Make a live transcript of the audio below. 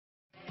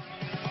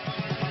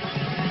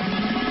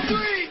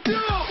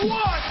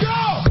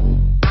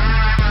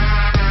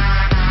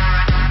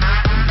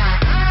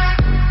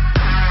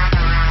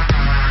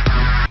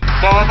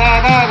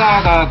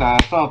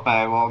So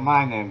bad. Well,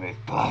 my name is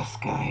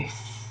Blast Guys,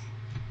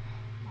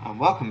 and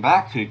welcome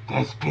back to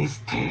Dead Space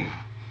 2.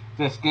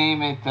 This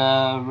game is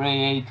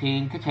Ray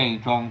 18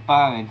 contains some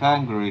violence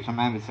and gruesome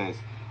episodes,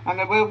 and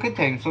it will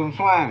contain some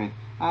swearing.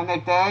 And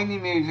if there any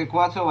music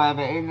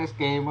whatsoever in this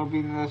game will be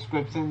in the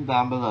description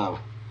down below.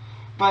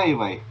 But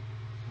anyway,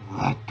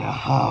 let the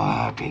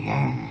horror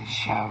begin,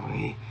 shall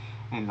we?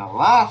 In the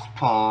last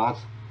part,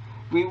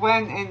 we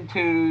went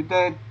into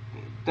the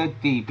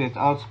deepest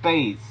of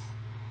space.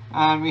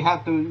 And we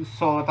had to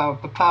sort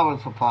out the power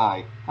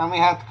supply. And we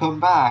had to come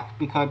back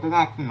because the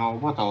next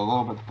node was all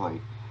over the place.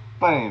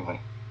 But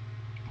anyway,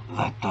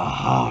 let the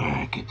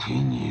horror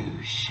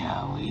continue,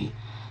 shall we?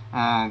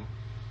 And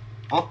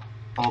up,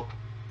 up,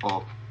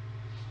 up.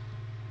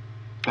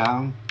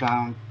 Down,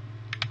 down,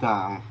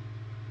 down.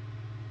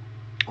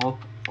 Up,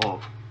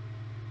 up.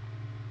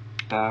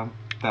 Down,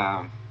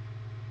 down.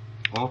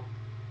 Up,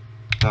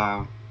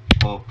 down,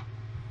 up.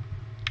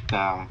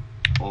 Down,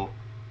 up,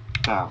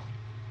 down.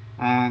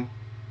 And,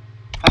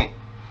 hey,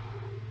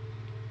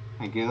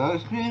 thank you,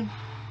 those men.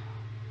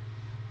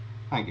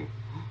 Thank you.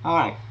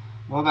 Alright,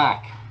 we're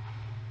back.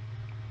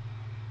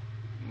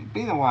 It's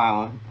been a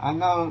while. I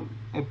know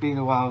it's been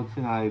a while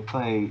since I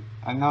played.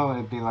 I know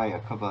it'd be like a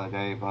couple of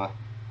days, but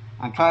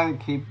I'm trying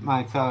to keep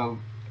myself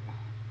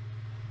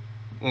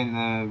in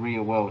the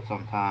real world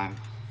sometimes.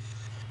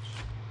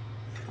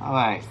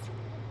 Alright.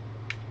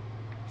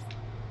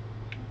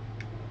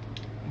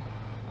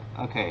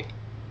 Okay,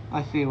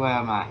 let's see where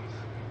I'm at.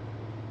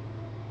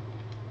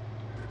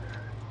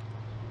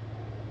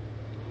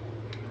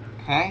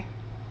 Okay.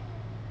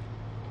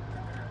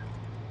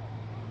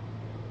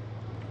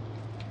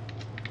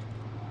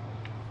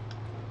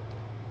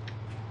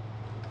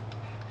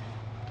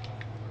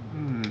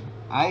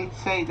 I'd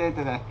say that it's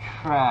a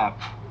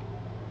trap.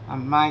 I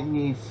might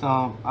need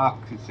some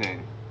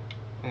oxygen.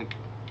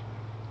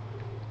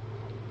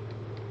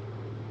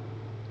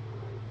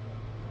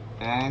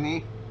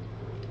 Any?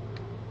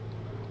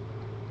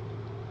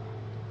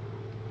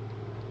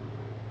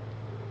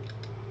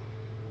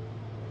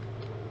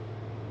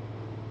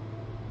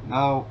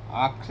 No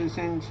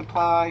oxygen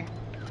supply.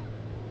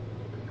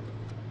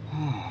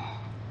 Oh,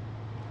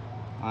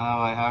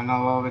 I have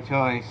no other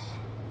choice.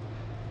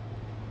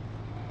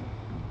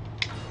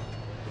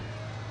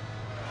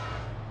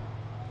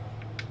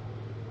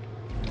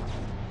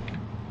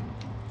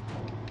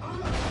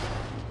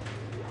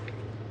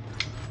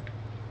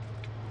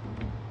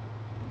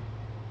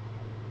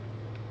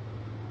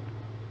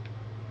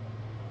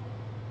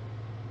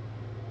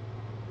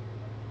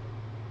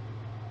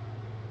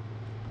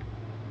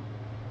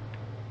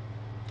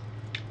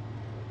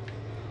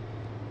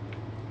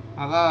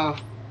 Hello?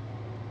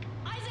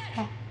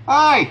 Isaac!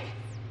 Hi!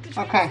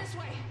 Okay.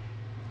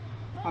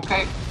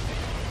 Okay.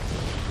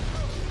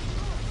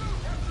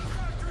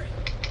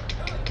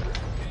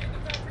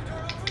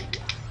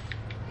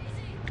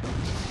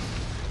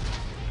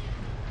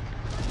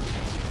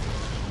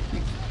 You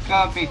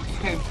gotta be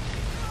kidding.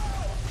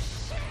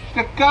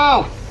 Just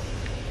go!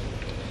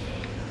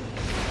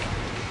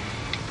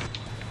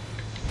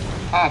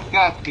 I've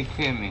got to be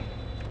kidding me.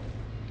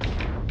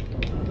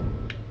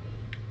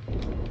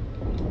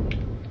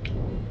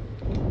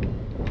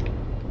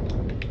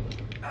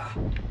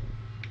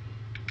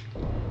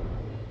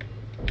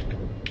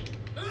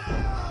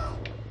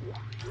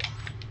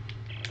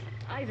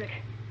 Isaac,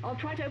 I'll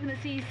try to open the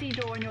CEC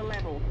door on your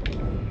level.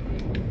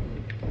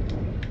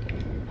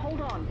 Hold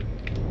on.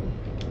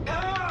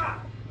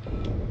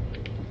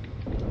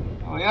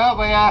 Oh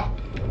yeah.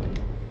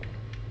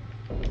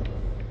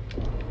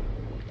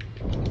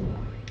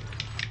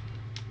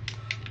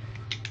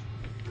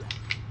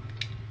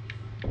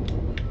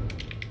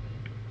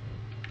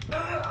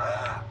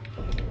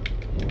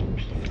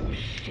 Piece of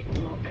shit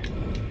lock.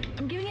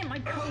 I'm giving it my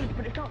code,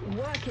 but it's not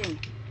working.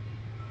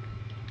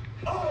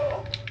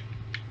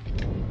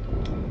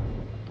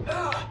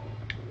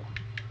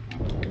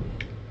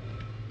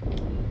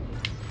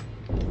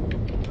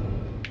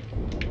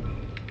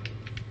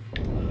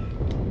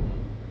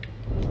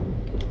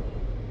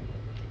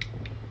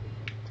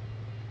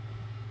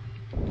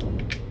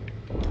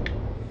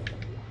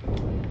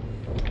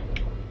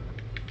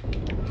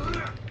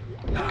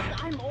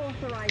 I'm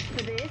authorized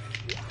for this.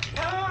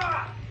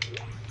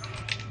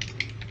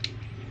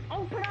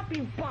 Open up,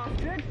 you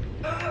bastard!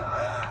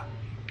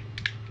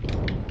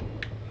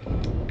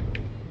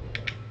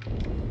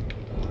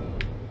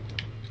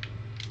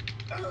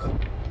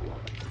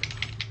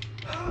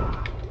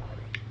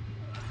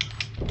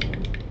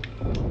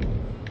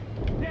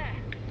 There,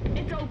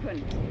 it's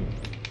open.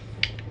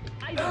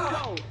 Isaac,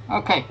 go.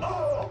 Okay.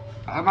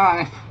 I'm on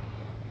it.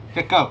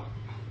 Just go.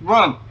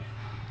 Run!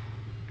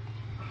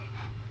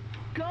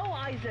 Go,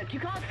 Isaac. You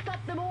can't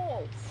stop them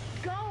all.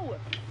 Go.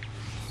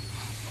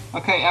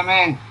 Okay, I'm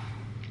in.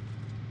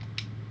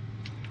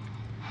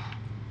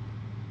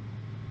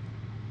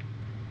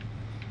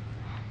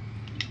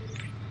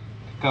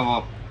 Go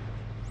up.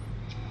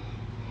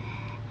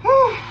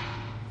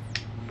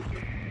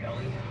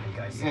 Ellie, you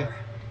guys there?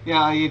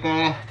 Yeah, are you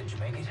there? Did you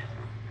make it?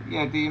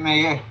 Yeah, do you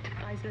make it?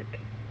 Isaac,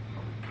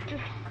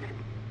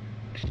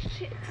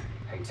 Shit.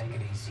 Hey, take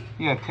it easy.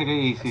 Yeah, take it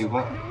easy.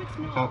 What? No, it's It's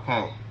not.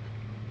 okay.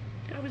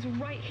 I was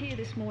right here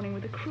this morning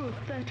with a crew of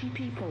 30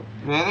 people,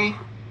 Really?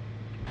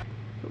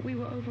 but we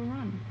were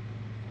overrun.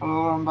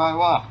 Overrun by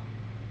what?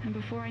 And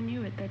before I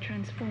knew it, they're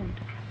transformed.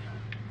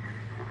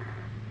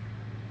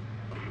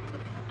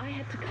 I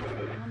had to cut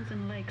the arms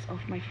and legs off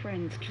my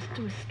friends just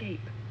to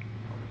escape.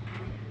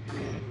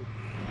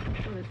 I'm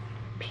sure there's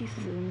pieces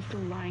of them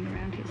still lying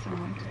around here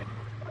somewhere.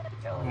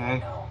 Ellie, I Okay.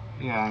 know.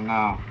 Yeah, I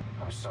know.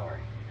 I'm sorry.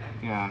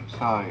 Yeah, I'm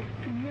sorry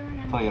And here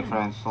I am for your again.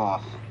 friend's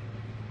loss.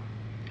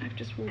 I've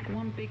just walked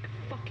one big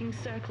fucking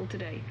circle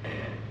today.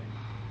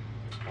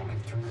 We'll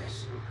get through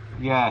this.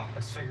 Yeah,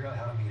 Let's figure out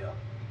how to meet up.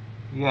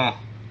 yeah.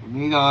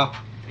 Meet up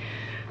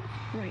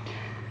Right.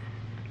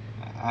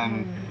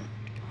 and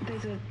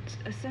There's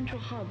a central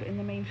hub in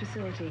the main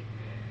facility.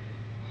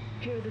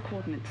 Here are the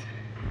coordinates.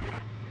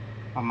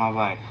 on my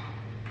way.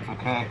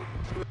 Okay?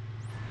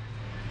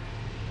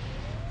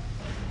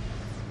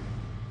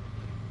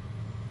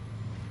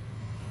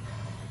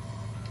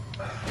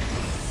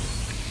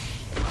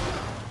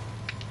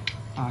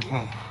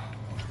 Okay.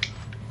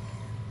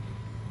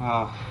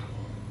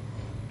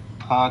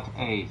 Part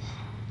 8.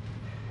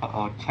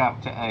 Or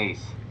Chapter 8.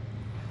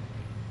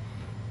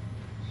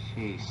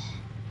 Jeez.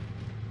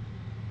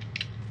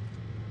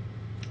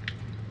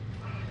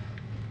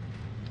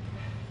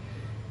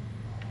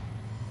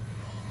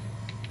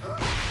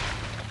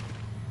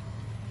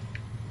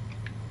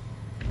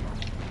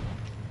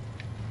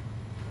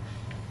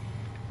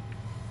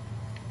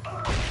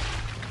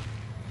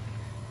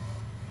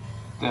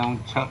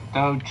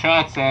 Don't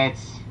trust it.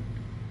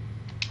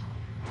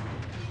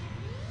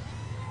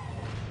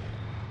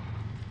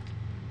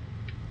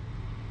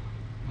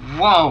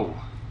 Whoa.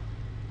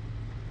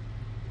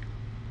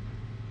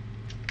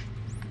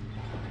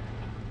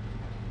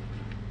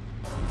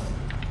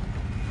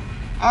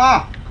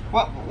 Ah!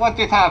 What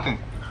just happened?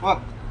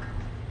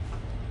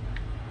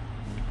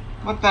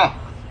 What the?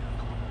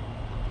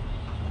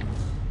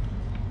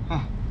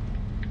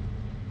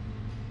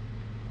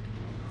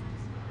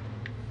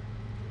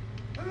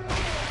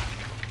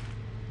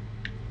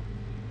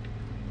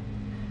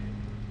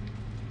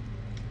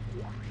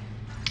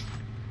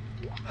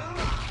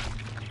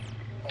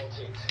 All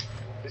teams,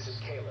 this is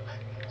Caleb,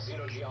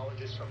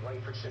 xenogeologist from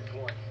Langford Shift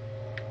 1.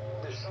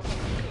 There's something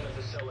in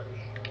the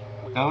facility.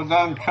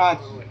 Don't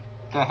trust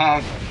the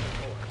head.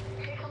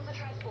 Here comes the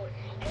transport.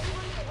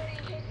 Everyone get ready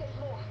in case there's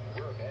more.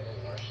 We're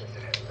abandoning our shift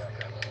and heading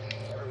back up.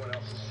 Everyone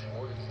else is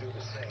ordered to do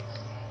the same.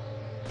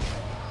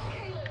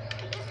 Caleb,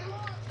 there's more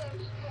of them.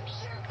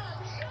 Shoot them!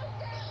 Shoot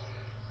them!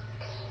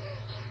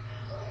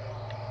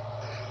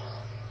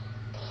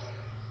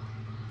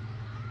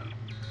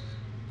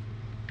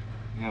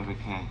 Yeah, we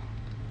can.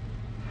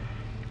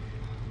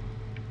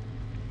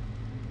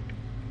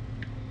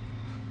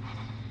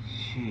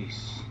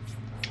 Jeez.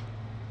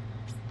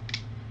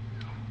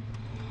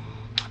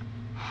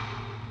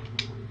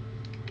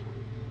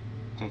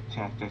 Just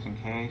check just in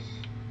case.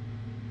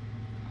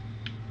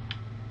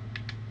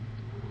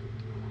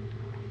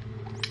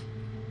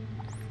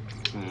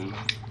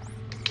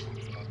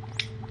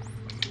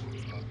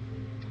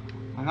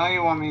 I know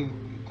you want me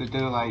to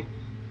do like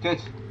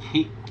just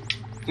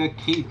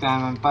keep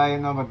them and buy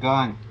another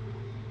gun,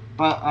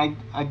 but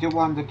I do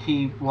want to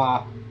keep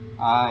what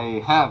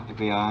I have, to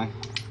be honest,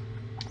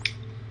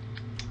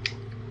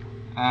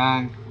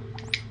 and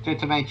just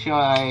to make sure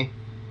I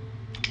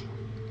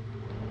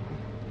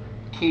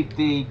keep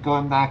the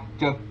gun that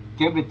just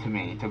give it to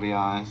me, to be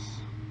honest.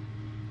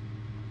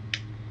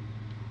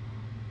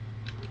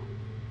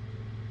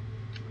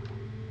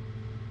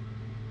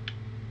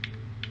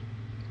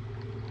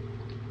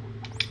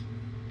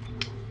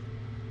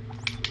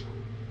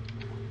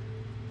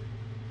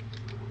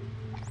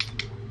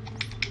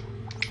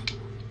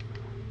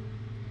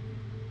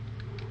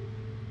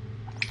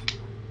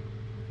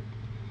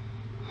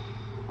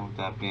 Hope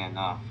that be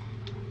enough.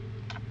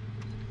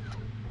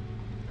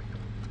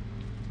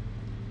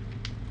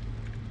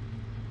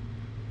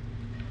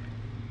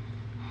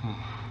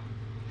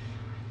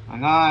 I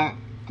know I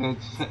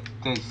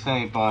did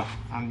say, but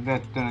I'm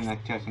just doing it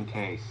just in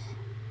case.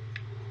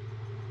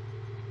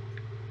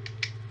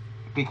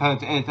 Because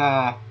it's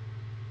I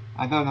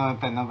don't know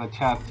if another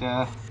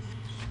chapter,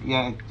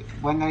 yeah,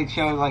 when they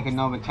show like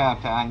another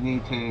chapter, I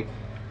need to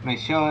make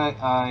sure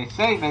I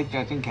save it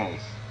just in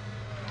case.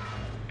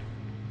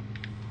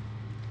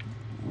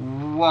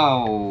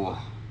 Whoa,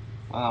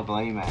 well,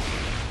 blame it.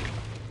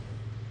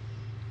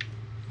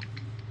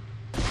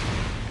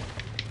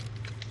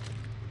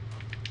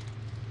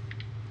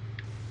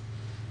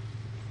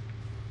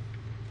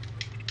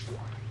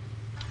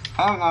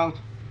 Hell no.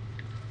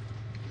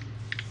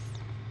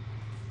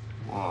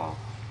 Whoa.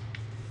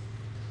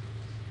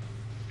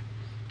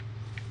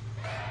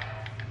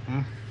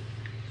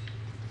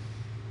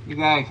 You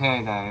guys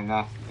heard that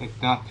enough.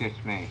 It's not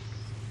just me.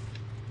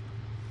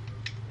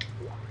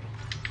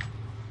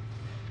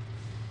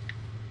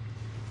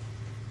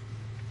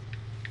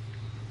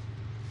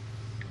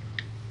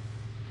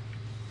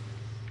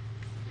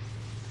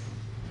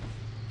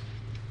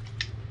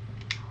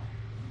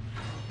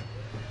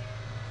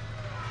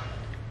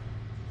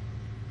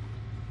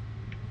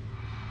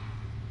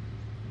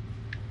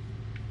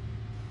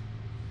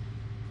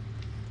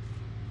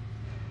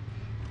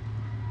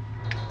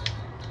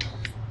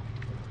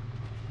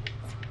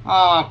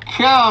 Oh,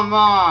 come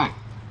on!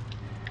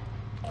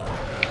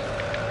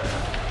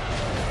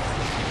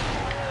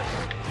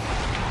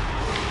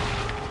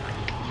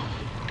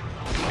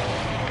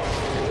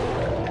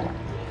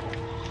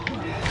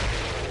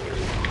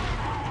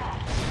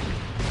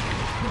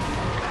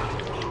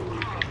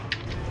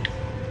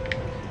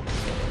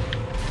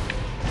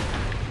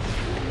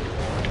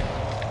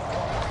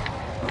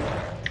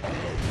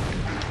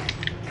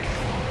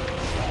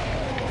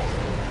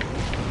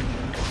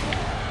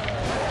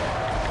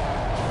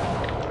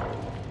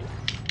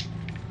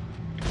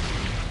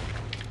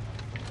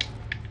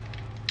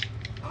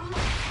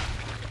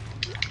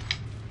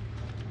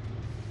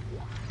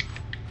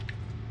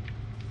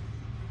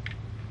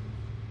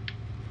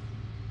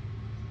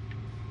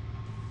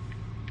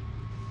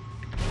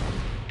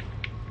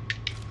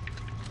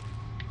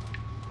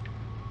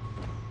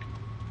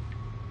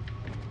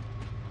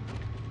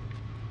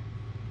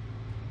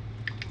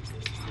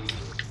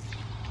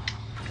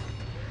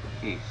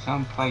 See,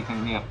 someplace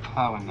near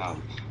power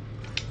nodes.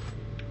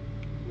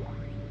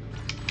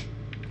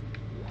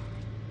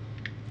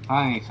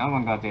 Finally,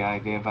 someone got the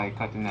idea by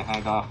cutting the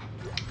head off.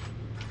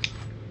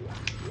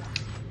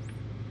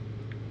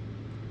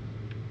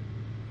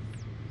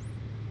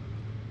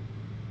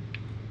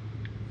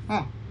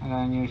 Huh, I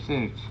got a new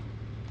suit.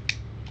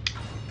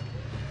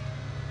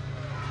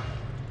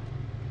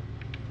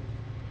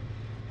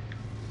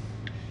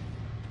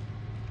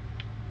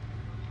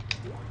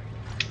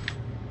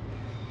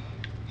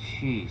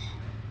 Jeez,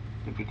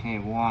 it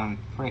became one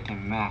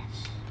freaking mess.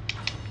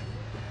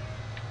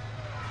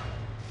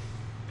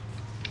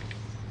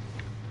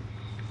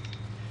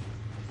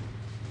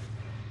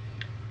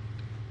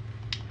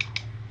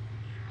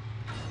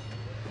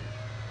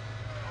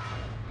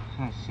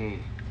 Let's see.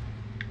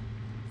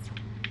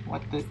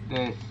 What did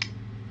this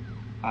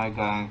I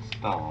got in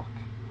stock?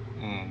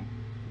 And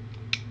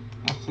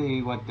let's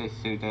see what this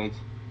suit is.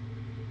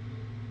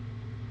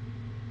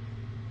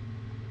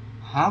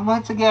 How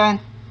much again?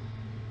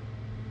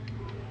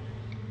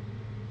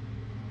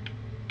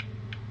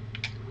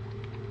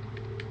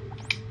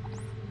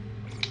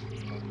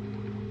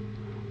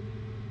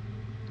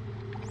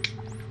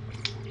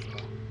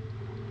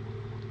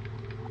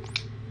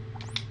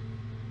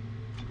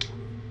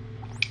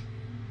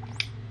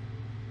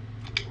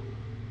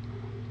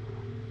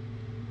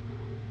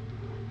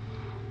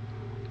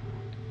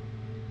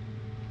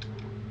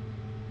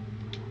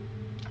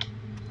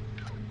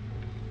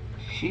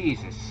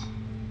 Jesus.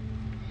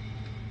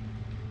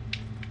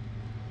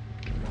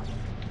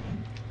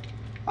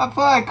 I thought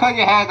I cut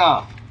your head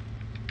off.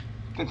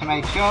 Just to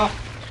make sure.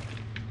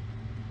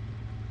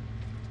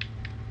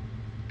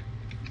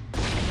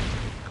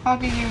 How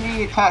did you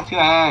reattach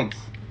your heads?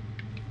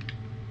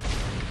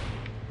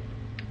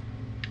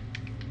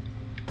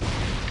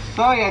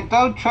 SeeYa,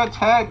 don't touch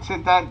heads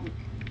at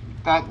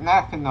that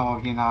neck and all,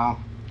 you know.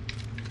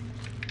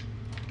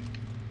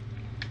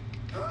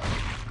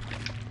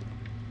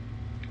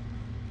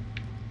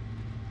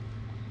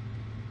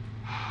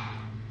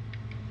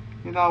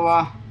 You know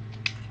what?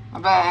 I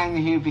better end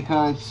here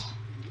because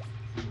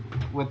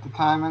with the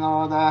time and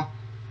all that,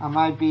 I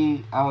might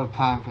be out of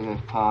time for this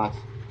part.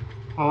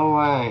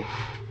 Alright.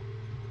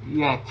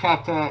 Yeah,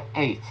 chapter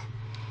 8.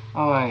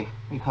 Alright,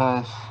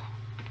 because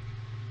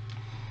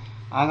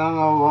I don't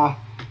know what's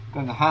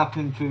gonna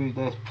happen to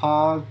this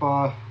part,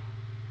 but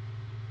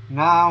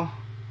now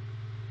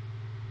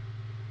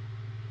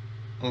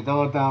it's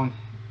all done.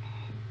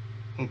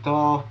 It's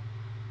all.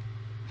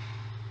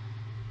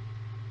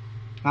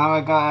 Now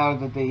I got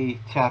out of the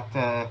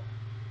chapter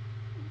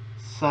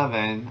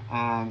 7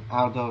 and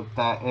out of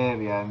that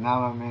area.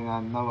 Now I'm in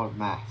another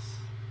mess.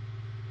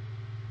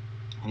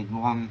 In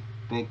one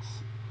big.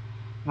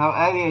 Now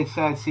Ellie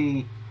said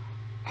she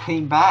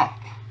came back.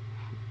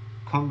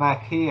 Come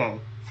back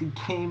here. She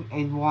came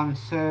in one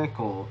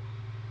circle.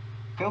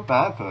 Feel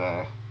bad for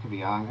her, to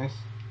be honest.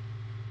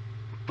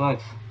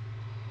 But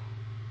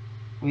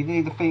we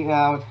need to figure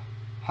out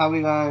how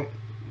we gotta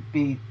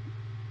beat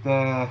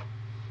the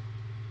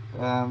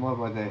what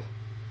was it?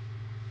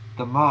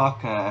 The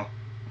marker,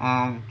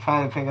 and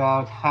try to figure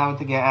out how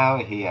to get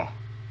out of here.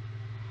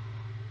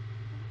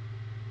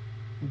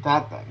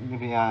 That, to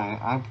be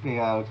honest, I have to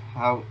figure out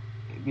how,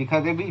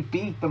 because if we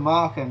beat the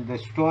marker and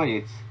destroy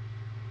it,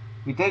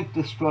 we did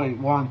destroy it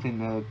once in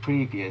the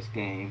previous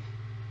game,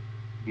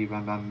 if you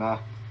remember,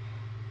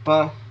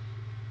 but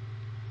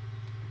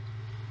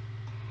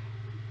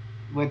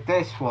with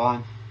this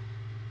one,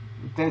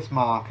 with this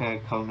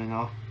marker coming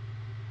up,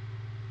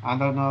 I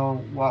don't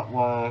know what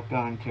we're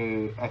going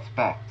to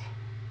expect.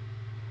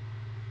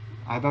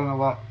 I don't know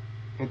what.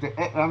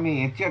 I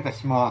mean, it's just a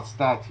small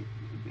statue.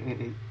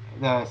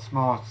 The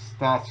small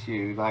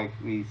statue like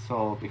we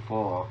saw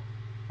before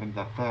in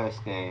the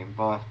first game,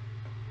 but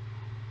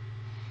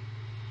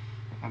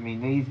I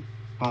mean, these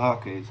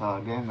markers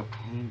are getting a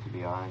pain, to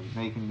be honest,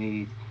 making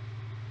these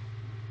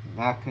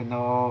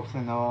mechanovs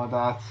and all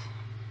that.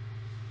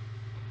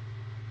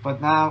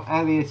 But now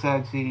Ellie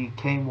said she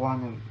came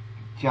one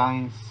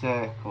giant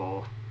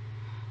circle,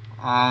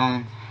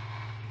 and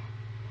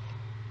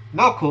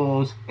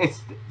Knuckles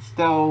is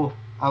still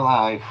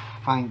alive.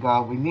 Thank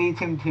God. We need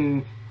him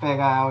to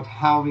figure out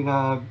how we're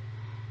going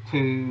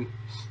to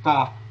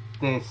stop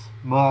this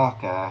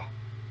marker.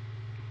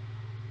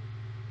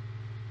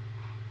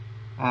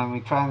 And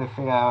we're trying to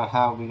figure out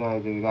how we're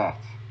going to do that.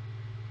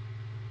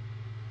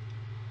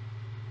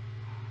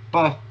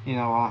 But, you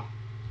know what?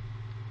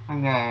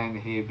 I'm going to end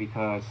here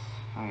because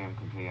I am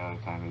completely out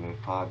of time with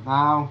this part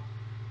now.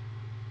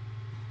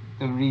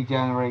 The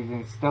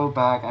regeneration is still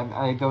back, and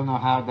I don't know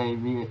how they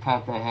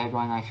reattached their head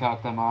when I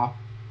shot them off.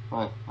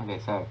 But, like I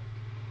said,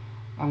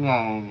 I'm going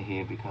to end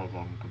here because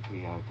I'm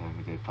completely out of time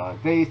with this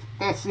part. This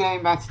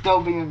game has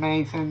still been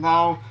amazing.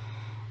 Now,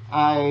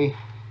 it's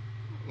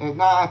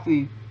not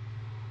actually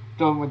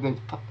done with this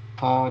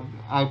part.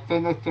 I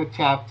finished the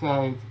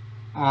chapter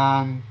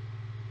and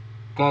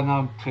gone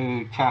on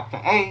to chapter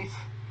 8,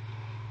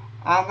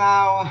 and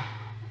now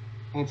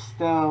it's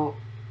still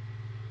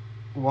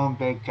one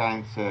big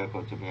giant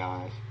circle, to be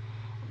honest.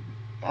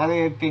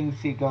 Elliot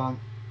thinks he got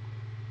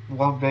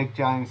one big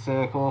giant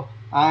circle.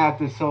 I had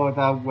to sort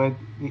out with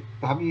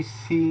have you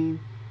seen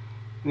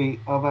the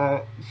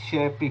other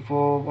ship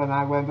before when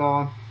I went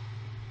on?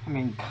 I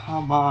mean,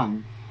 come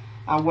on.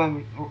 I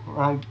went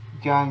right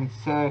giant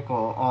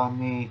circle on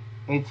the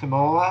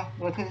Ishimura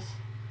with this?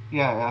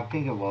 Yeah, I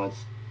think it was.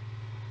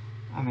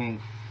 I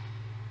mean,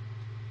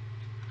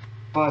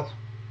 but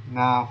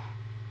now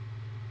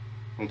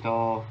it's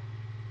all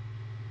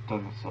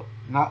dinosaur.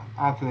 Not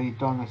actually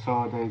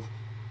dinosaur is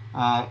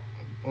at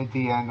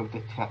the end of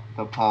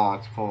the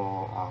part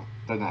for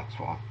the next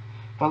one.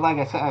 But like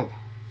I said,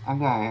 I'm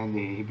gonna end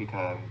it here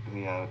because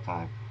I'm out of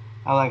time.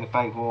 I like to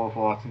thank you all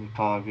for watching the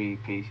part. Really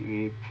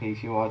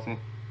appreciate you watching.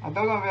 I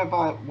don't know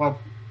about what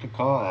to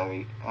call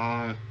Ellie.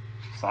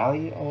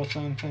 Sally or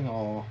something,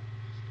 or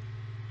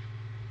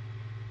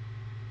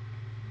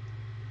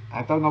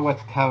I don't know what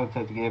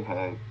character to give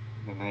her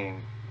the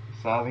name.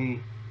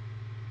 Sally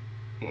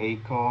the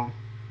Acorn,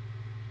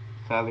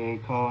 Sally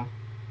Acorn,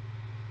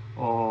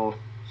 or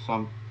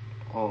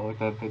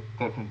the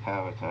different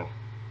character.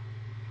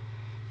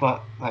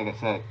 But like I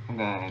said, I'm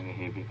gonna end it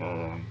here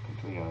because I'm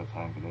completely out of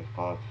time for this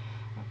part.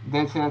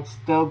 This has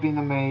still been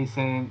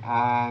amazing,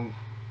 and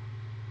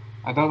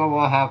I don't know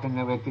what happened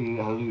with the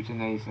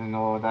hallucination and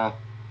all that.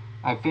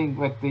 I think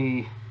with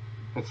the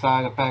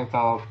side effect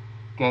of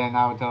getting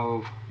out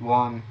of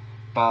one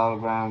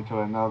battleground to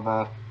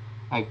another,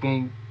 I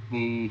think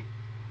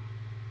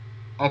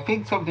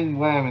something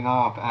wearing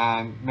off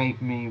and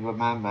made me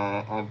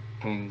remember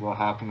everything what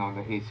happened on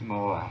the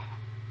Ishimura.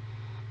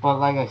 But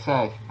like I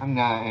said, I'm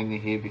gonna end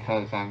it here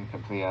because I'm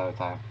completely out of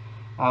time.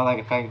 I'd like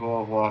to thank you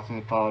all for watching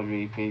this part.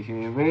 Really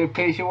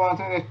appreciate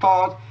watching this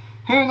part.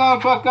 Who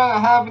knows what's gonna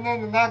happen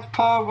in the next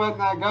part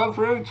when I go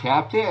through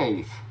chapter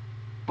 8.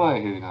 But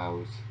who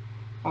knows.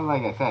 But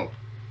like I said,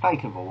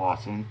 thank you for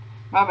watching.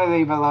 Remember to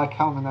leave a like,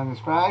 comment and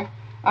subscribe.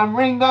 And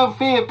ring those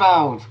fear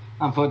bells.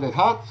 And for this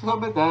hot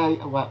summer day,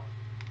 well,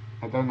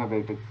 I don't know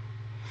if it's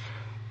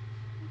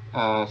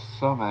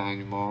summer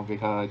anymore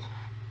because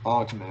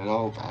autumn is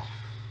over.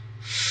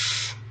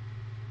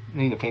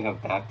 Need to pick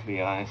up that, to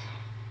be honest.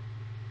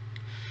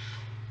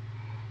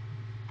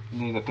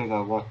 Need to figure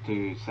out what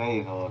to say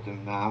in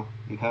autumn now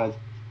because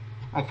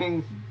I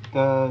think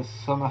the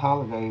summer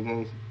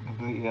holidays is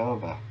completely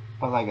over.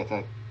 But like I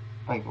said,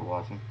 thank you for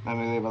watching.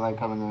 Remember to leave a like,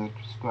 comment and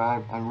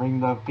subscribe and ring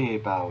the fear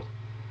bells.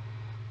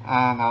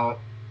 And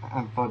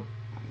for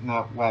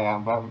no way, I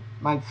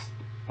might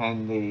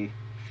end the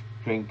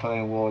drink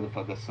plain water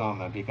for the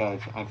summer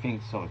because I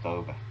think summer's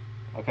over.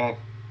 Okay?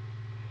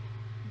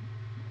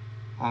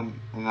 And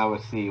I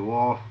will see you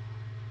all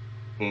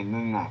in the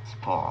next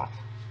part.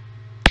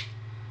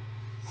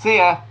 See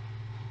ya!